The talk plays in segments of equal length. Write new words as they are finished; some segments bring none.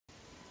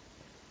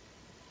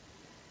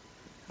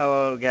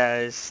Hello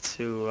guys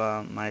to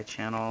my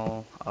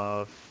channel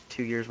of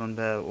 2 years 1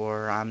 bit,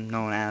 or I'm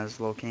known as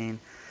Locain.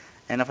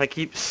 And if I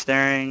keep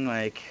staring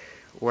like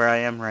where I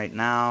am right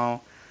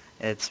now,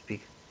 it's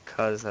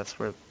because that's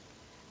where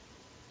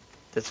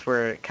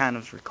it kind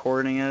of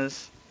recording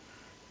is.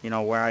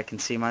 Where I can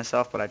see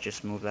myself, but I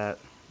just move that,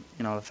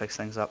 to fix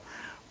things up.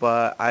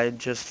 But I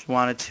just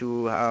wanted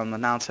to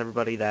announce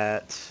everybody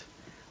that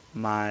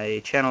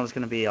my channel is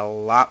going to be a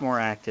lot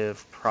more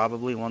active,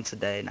 probably once a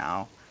day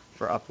now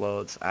for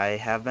uploads. I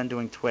have been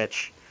doing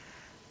Twitch.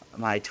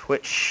 My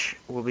Twitch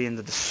will be in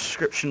the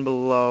description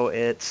below.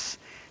 It's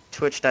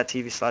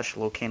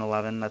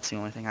twitch.tv/locain11. That's the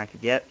only thing I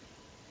could get.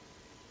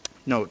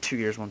 No, 2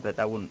 years 1 bit.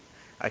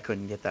 I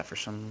couldn't get that for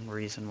some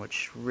reason,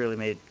 which really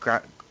made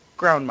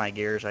ground my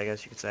gears, I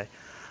guess you could say.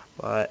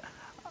 But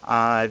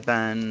I've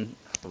been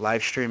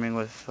live streaming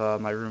with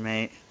my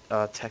roommate,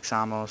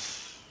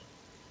 Texamos.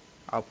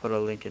 I'll put a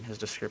link in his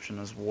description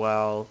as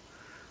well,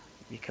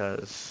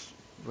 because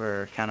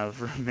we're kind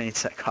of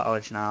roommates at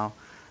college now.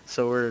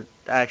 So we're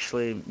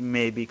actually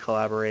maybe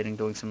collaborating,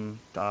 doing some,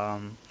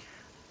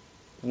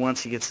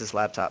 once he gets his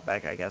laptop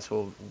back, I guess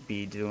we'll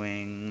be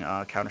doing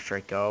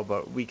Counter-Strike Go,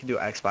 but we can do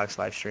Xbox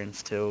live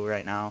streams too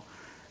right now,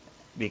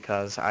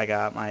 because I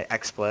got my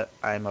XSplit.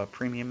 I'm a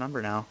premium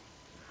member now.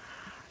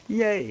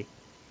 Yay!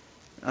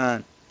 Uh,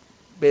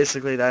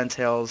 Basically that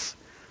entails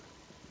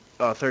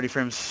 30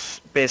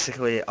 frames,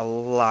 basically a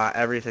lot,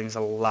 everything's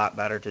a lot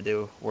better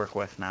to work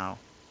with now.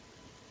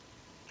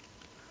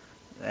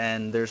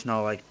 And there's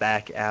no like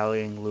back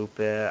alleying,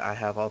 loop it. I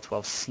have all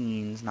 12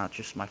 scenes, not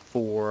just my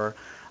 4.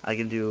 I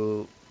can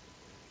do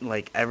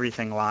like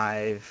everything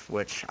live,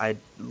 which I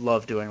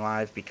love doing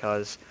live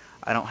because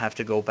I don't have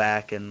to go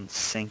back and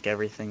sync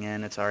everything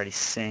in. It's already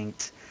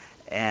synced.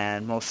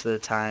 And most of the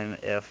time,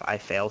 if I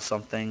fail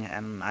something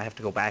and I have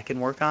to go back and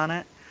work on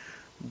it,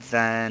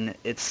 then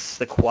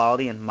the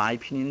quality, in my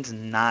opinion, is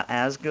not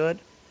as good,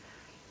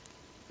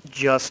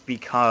 just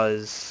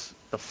because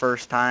the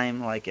first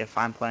time, like if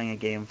I'm playing a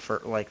game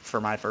for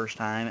my first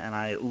time, and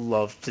I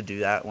love to do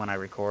that when I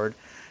record,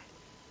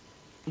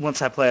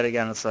 once I play it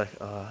again, it's like,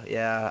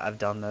 yeah, I've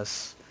done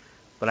this,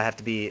 but I have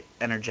to be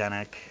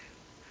energetic.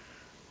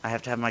 I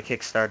have to have my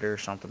Kickstarter or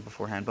something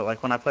beforehand. But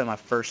like when I play my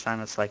first time,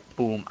 it's like,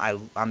 boom,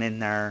 I'm in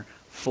there,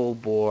 full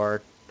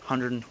bore,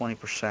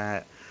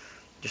 120%,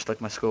 just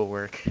like my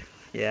schoolwork.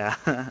 Yeah.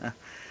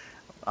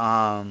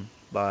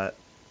 But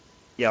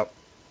yep.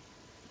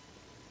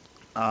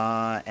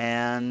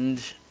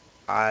 And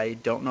I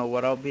don't know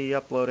what I'll be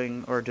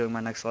uploading or doing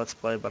my next Let's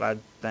Play, but I've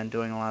been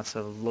doing lots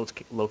of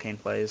Locain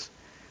plays,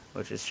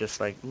 which is just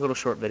like little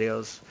short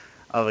videos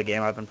of a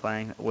game I've been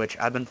playing, which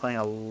I've been playing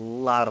a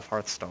lot of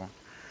Hearthstone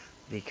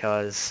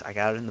because I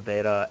got it in the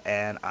beta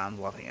and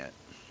I'm loving it.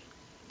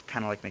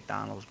 Kind of like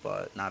McDonald's,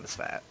 but not as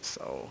fat.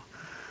 So,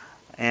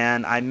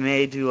 and I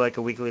may do like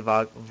a weekly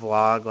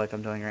vlog like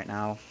I'm doing right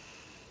now.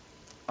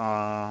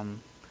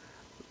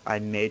 I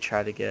may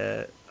try to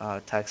get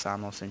Tex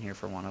Amos in here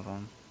for one of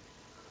them.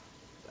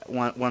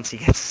 Once he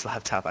gets his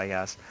laptop, I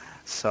guess.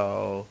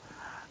 So,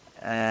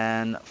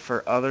 and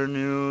for other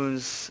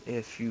news,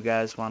 if you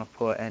guys want to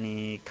put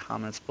any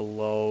comments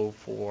below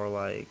for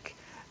like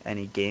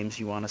any games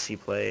you want to see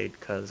played,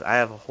 because I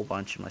have a whole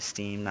bunch in my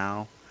Steam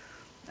now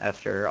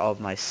after all of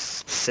my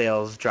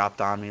sales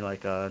dropped on me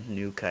like a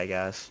nuke, I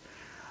guess.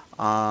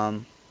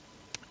 Um,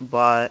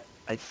 but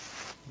I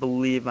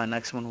believe my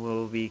next one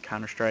will be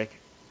Counter-Strike.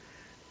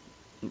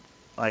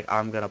 Like,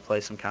 I'm gonna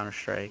play some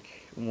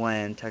Counter-Strike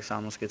when Tex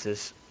almost gets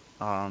his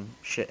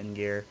shit in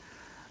gear.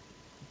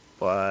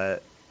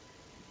 But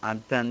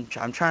I'm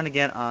trying to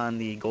get on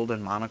the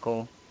Golden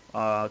Monocle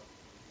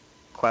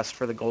quest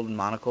for the Golden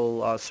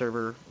Monocle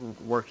server,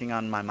 working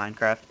on my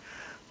Minecraft,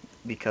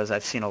 because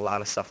I've seen a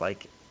lot of stuff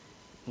like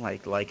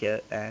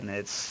it, and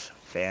it's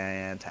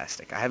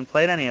fantastic. I haven't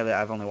played any of it.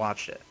 I've only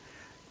watched it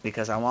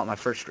because I want my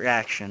first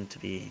reaction to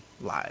be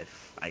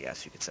live, I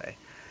guess you could say.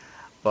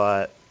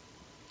 But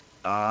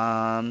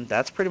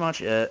that's pretty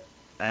much it.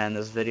 And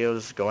this video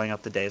is going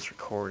up the day it's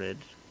recorded.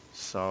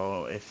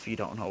 So if you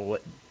don't know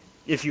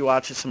if you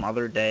watch it some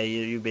other day,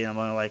 you'd be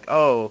like,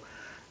 oh,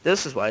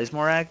 this is why he's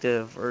more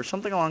active, or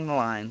something along the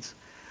lines.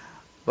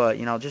 But,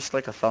 just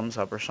like a thumbs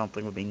up or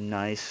something would be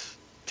nice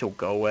to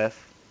go with.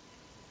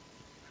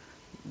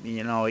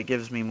 It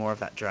gives me more of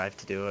that drive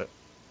to do it,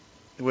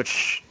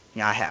 which,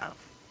 yeah, I have.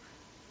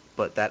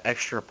 But that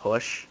extra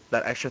push,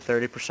 that extra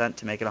 30%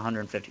 to make it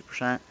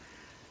 150%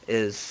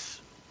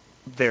 is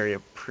very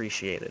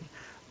appreciated.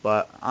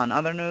 But on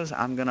other news,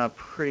 I'm gonna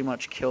pretty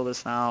much kill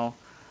this now,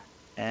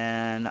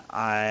 and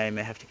I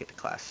may have to get to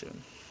class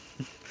soon.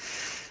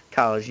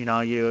 College,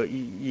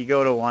 you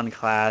go to one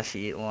class,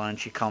 you eat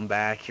lunch, you come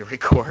back, you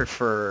record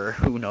for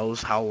who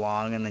knows how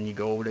long, and then you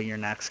go to your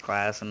next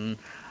class and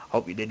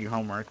hope you did your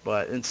homework.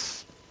 But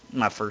it's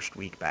my first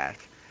week back.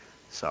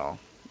 So,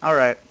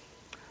 alright.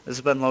 This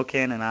has been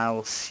Locain, and I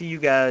will see you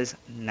guys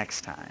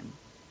next time.